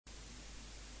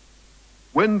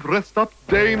When dressed-up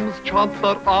dames chance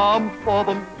their arm for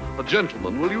them, a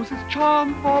gentleman will use his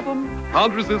charm for them.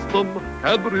 Can't resist them,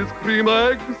 Cadbury's cream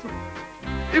eggs.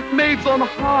 If maids on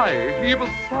high heave a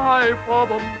sigh for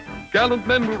them, gallant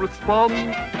men will respond.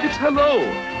 It's hello,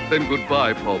 then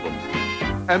goodbye for them.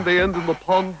 And they end in the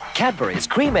pond. Cadbury's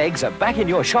cream eggs are back in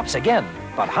your shops again.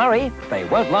 But hurry, they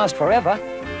won't last forever.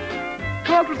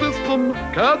 Can't resist them,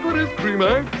 Cadbury's cream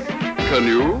eggs. Can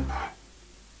you?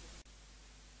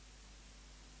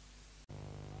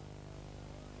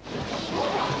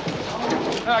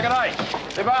 G'day.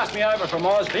 They've asked me over from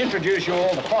Oz to introduce you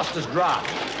all to Foster's Draft.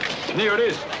 And here it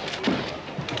is.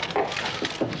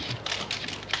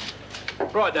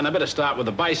 Right then, I better start with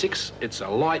the basics. It's a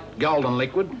light golden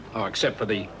liquid, except for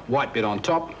the white bit on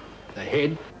top, the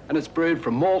head, and it's brewed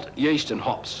from malt, yeast, and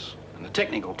hops. And the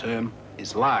technical term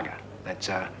is lager. That's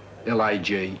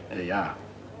L-A-G-E-R.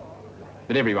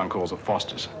 But everyone calls it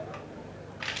Foster's.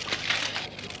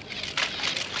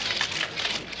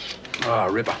 Oh,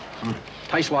 ripper.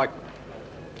 Tastes like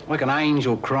an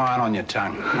angel crying on your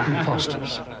tongue.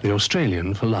 Foster's, the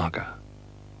Australian for lager.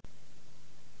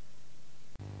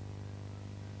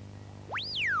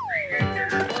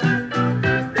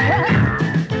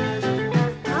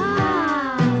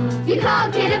 You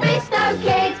can't kid a beast, no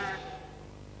kid.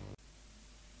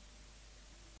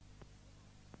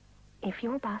 If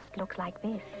your bust looks like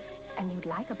this, and you'd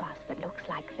like a bust that looks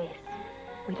like this,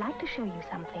 we'd like to show you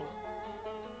something.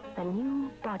 The new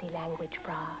body language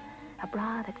bra. A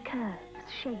bra that curves,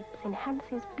 shapes,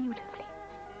 enhances beautifully.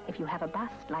 If you have a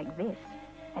bust like this,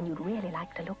 and you'd really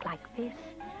like to look like this,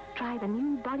 try the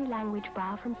new body language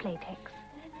bra from Playtex.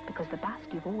 Because the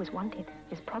bust you've always wanted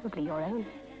is probably your own.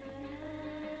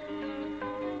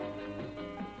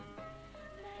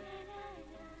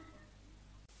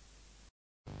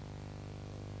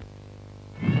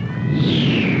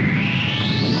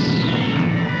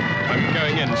 I'm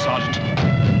going in, Sergeant.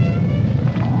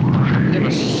 Never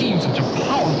seen such a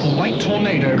powerful white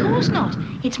tornado. Of course not.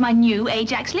 It's my new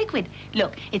Ajax liquid.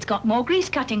 Look, it's got more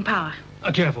grease-cutting power.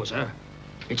 Careful, sir.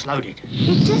 It's loaded.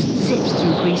 It just zips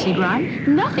through greasy grime.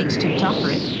 Nothing's too tough for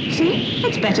it. See?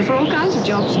 It's better for all kinds of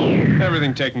jobs.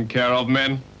 Everything taken care of,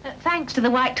 men. Thanks to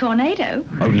the white tornado.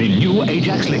 Only new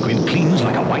Ajax liquid cleans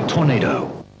like a white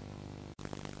tornado.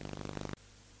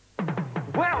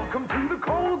 Welcome to the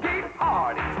Colgate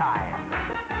party time.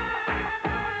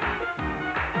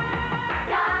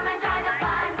 Come and join the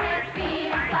fun with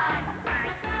feeling fun.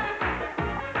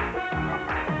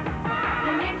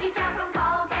 The minty gel from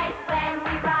Colgate when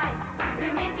we ride. The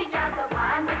minty gel's the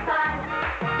one with fun.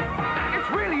 It's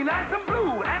really nice and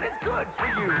blue, and it's good for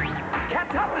you.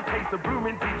 Can't help the taste of Blue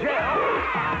Minty Gel.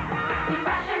 We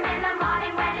brush 'em in the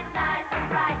morning when it's nice and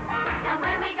bright. And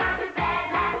when we go to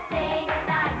bed, let's say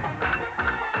goodnight.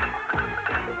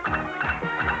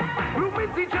 Blue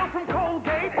Minty Gel from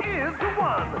Colgate is the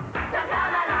one. So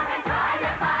come along and join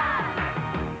the fun.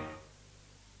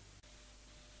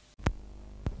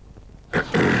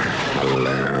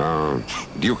 Hello.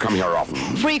 Do you come here often?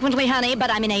 Frequently, honey,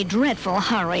 but I'm in a dreadful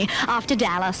hurry. Off to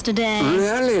Dallas today.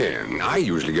 Really? I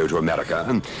usually go to America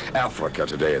and Africa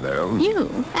today, though. You?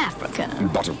 Africa?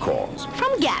 But of course.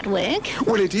 From Gatwick?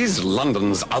 Well, it is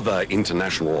London's other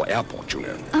international airport, you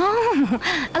know. Oh,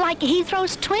 like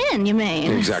Heathrow's twin, you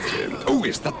mean? Exactly. Oh,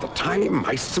 is that the time?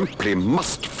 I simply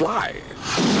must fly.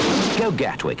 Go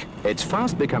Gatwick. It's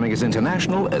fast becoming as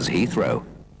international as Heathrow.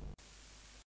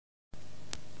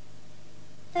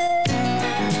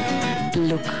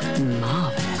 Look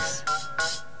marvelous.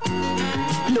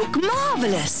 Look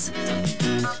marvelous.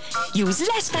 Use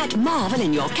less fat Marvel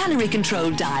in your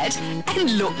calorie-controlled diet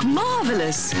and look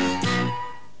marvelous.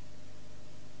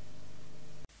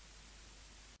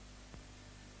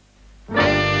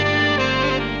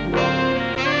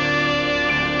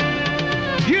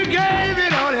 You gave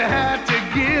it all you had to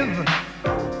give,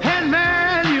 and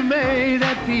man, you made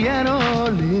that piano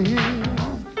live.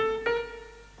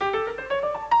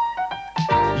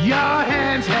 Your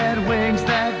hands had wings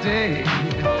that day.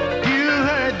 You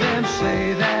heard them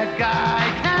say that guy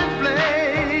can't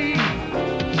play.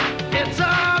 It's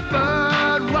a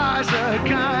Budweiser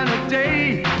kind of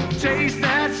day. Taste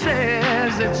that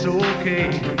says it's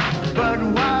okay.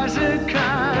 Budweiser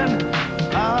kind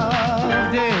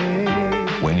of day.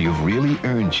 When you've really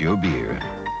earned your beer,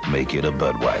 make it a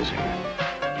Budweiser.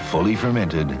 Fully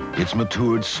fermented, it's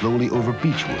matured slowly over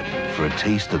beechwood for a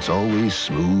taste that's always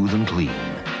smooth and clean.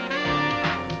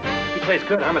 He plays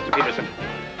good, huh, Mr. Peterson?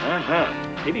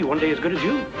 Maybe one day as good as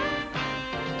you.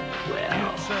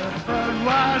 Well, it's a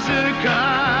Budweiser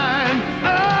kind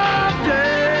of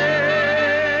day.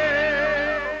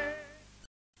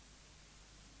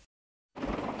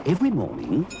 Every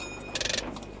morning,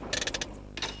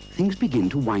 things begin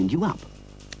to wind you up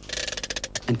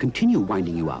and continue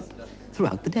winding you up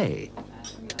throughout the day.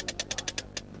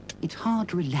 It's hard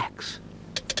to relax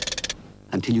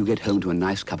until you get home to a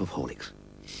nice cup of Horlicks.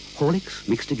 Horlicks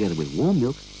mixed together with warm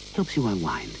milk helps you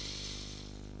unwind.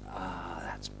 Ah,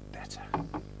 that's better.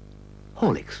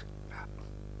 Horlicks.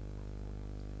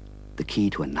 The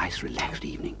key to a nice, relaxed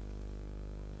evening.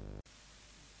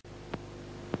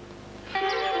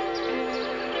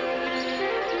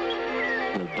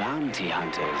 The bounty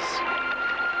hunters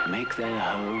make their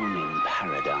home in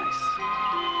paradise.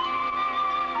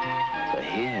 For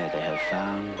here they have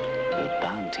found the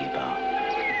Bounty Bar,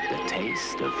 the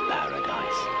taste of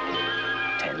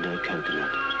paradise. Tender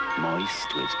coconut,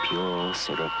 moist with pure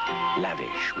syrup,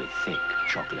 lavish with thick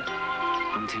chocolate.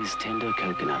 Bounty's tender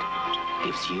coconut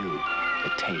gives you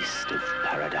the taste of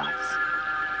paradise.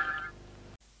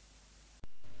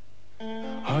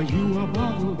 Are you a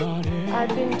bubble body? I've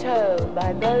been told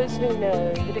by those who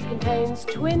know that it contains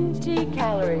 20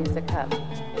 calories a cup.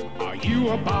 Are you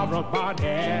a bubble body?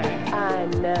 I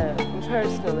know from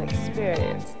personal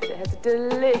experience that it has a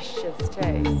delicious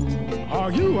taste.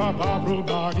 Are you a bubble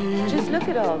body? Just look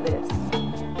at all this.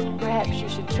 Perhaps you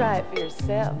should try it for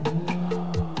yourself.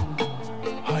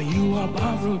 Are you a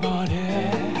bubble body?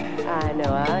 I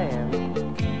know I am.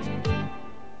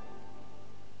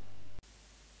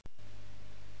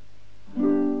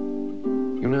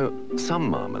 You know, some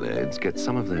marmalades get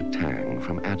some of their tang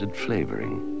from added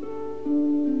flavoring.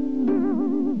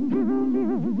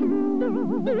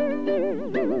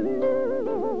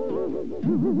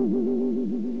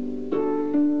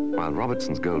 While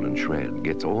Robertson's Golden Shred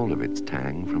gets all of its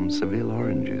tang from Seville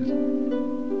oranges.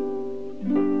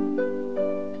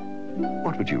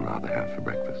 What would you rather have for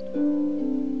breakfast?